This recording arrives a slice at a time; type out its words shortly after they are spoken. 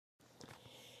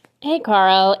Hey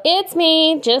Carl, it's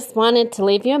me. Just wanted to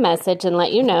leave you a message and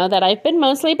let you know that I've been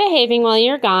mostly behaving while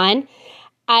you're gone.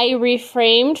 I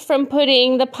refrained from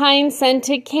putting the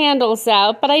pine-scented candles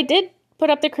out, but I did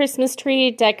put up the Christmas tree,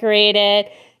 decorate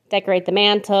the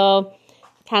mantle,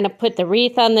 kind of put the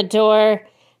wreath on the door.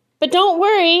 But don't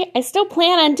worry, I still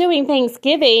plan on doing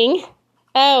Thanksgiving.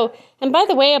 Oh, and by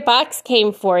the way, a box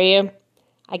came for you.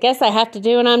 I guess I have to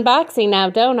do an unboxing now,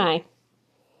 don't I?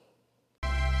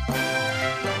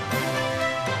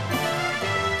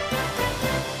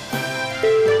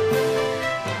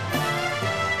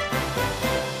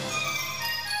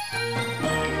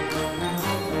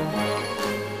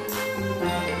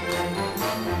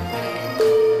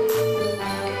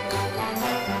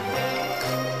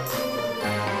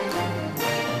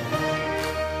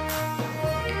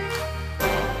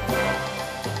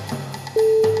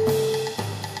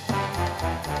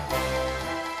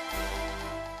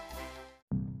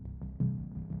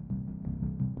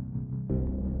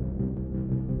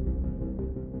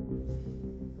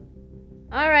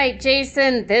 All right,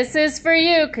 Jason, this is for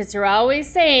you because you're always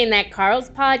saying that Carl's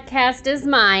podcast is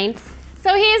mine.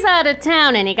 So he's out of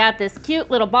town and he got this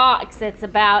cute little box that's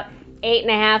about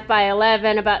 8.5 by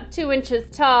 11, about 2 inches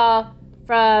tall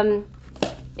from,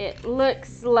 it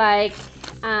looks like,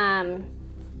 Gallant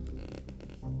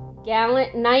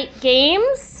Night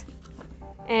Games.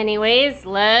 Anyways,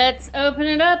 let's open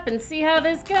it up and see how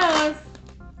this goes.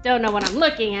 Don't know what I'm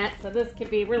looking at, so this could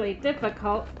be really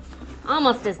difficult.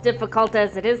 Almost as difficult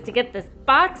as it is to get this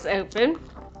box open.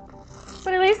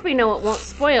 But at least we know it won't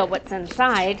spoil what's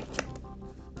inside.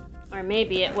 Or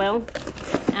maybe it will.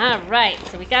 Alright,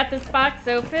 so we got this box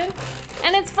open.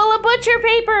 And it's full of butcher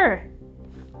paper!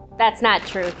 That's not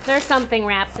true. There's something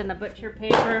wrapped in the butcher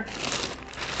paper.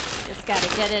 Just gotta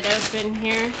get it open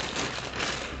here.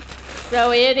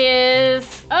 So it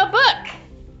is a book.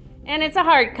 And it's a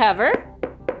hardcover.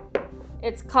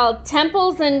 It's called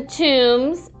Temples and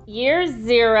Tombs, Year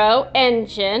Zero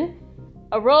Engine,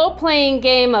 a role-playing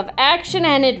game of action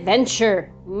and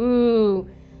adventure. Ooh.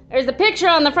 There's a picture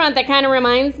on the front that kind of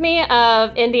reminds me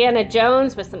of Indiana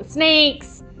Jones with some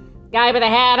snakes, guy with a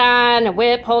hat on, a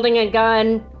whip, holding a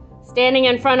gun, standing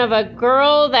in front of a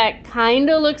girl that kind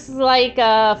of looks like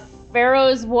a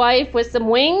pharaoh's wife with some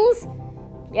wings.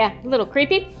 Yeah, a little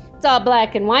creepy. It's all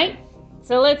black and white.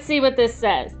 So let's see what this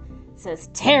says. It says,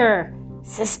 terror,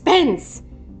 suspense.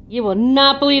 You will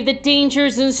not believe the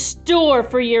dangers in store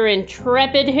for your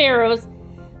intrepid heroes.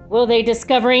 Will they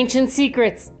discover ancient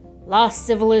secrets, lost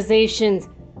civilizations,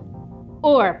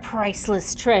 or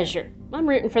priceless treasure? I'm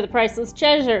rooting for the priceless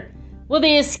treasure. Will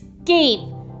they escape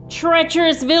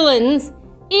treacherous villains,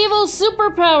 evil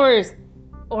superpowers,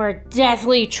 or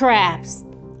deathly traps?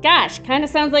 Gosh, kind of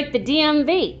sounds like the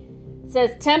DMV. It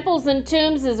says Temples and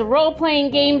Tombs is a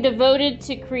role-playing game devoted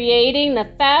to creating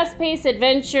the fast-paced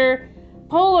adventure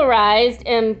polarized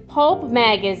in pulp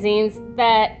magazines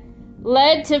that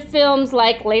led to films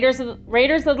like Raiders of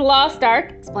the Lost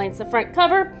Ark, explains the front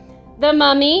cover, The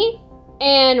Mummy,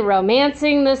 and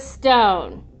Romancing the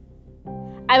Stone.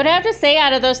 I would have to say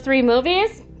out of those 3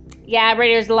 movies, yeah,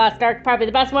 Raiders of the Lost Ark, probably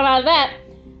the best one out of that.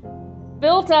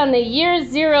 Built on the Year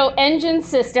Zero engine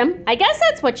system. I guess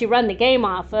that's what you run the game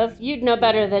off of. You'd know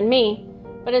better than me.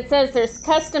 But it says there's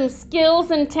custom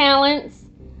skills and talents,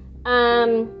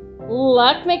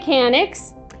 luck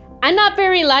mechanics. I'm not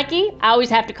very lucky. I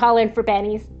always have to call in for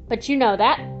bennies, but you know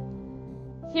that.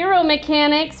 Hero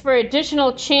mechanics for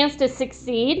additional chance to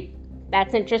succeed.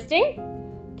 That's interesting.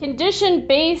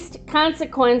 Condition-based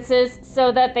consequences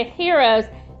so that the heroes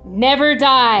never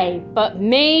die, but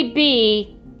may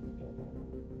be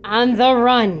on the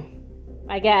run,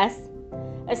 I guess.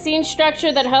 A scene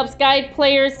structure that helps guide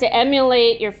players to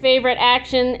emulate your favorite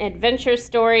action adventure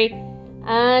story.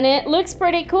 And it looks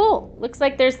pretty cool. Looks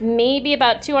like there's maybe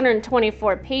about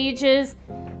 224 pages.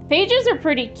 Pages are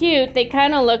pretty cute. They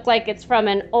kind of look like it's from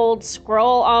an old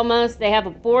scroll almost. They have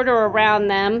a border around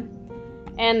them.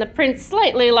 And the print's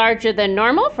slightly larger than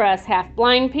normal for us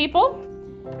half-blind people.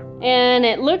 And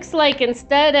it looks like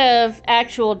instead of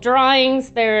actual drawings,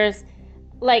 there's,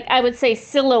 like, I would say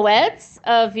silhouettes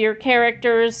of your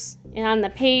characters on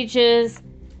the pages.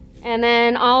 And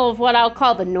then all of what I'll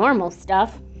call the normal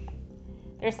stuff.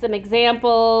 There's some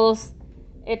examples.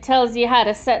 It tells you how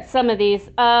to set some of these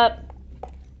up.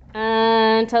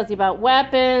 And tells you about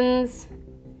weapons.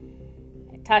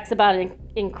 It talks about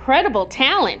incredible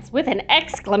talents with an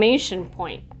exclamation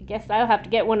point. I guess I'll have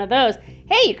to get one of those.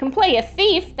 Hey, you can play a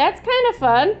thief. That's kind of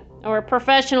fun. Or a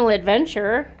professional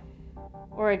adventurer.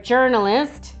 Or a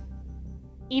journalist.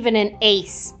 Even an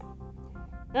ace.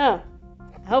 Oh,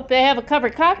 I hope they have a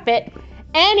covered cockpit.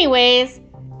 Anyways,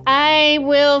 I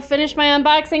will finish my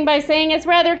unboxing by saying it's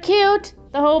rather cute.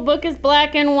 The whole book is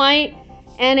black and white,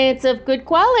 and it's of good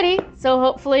quality, so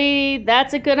hopefully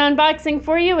that's a good unboxing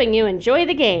for you and you enjoy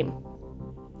the game.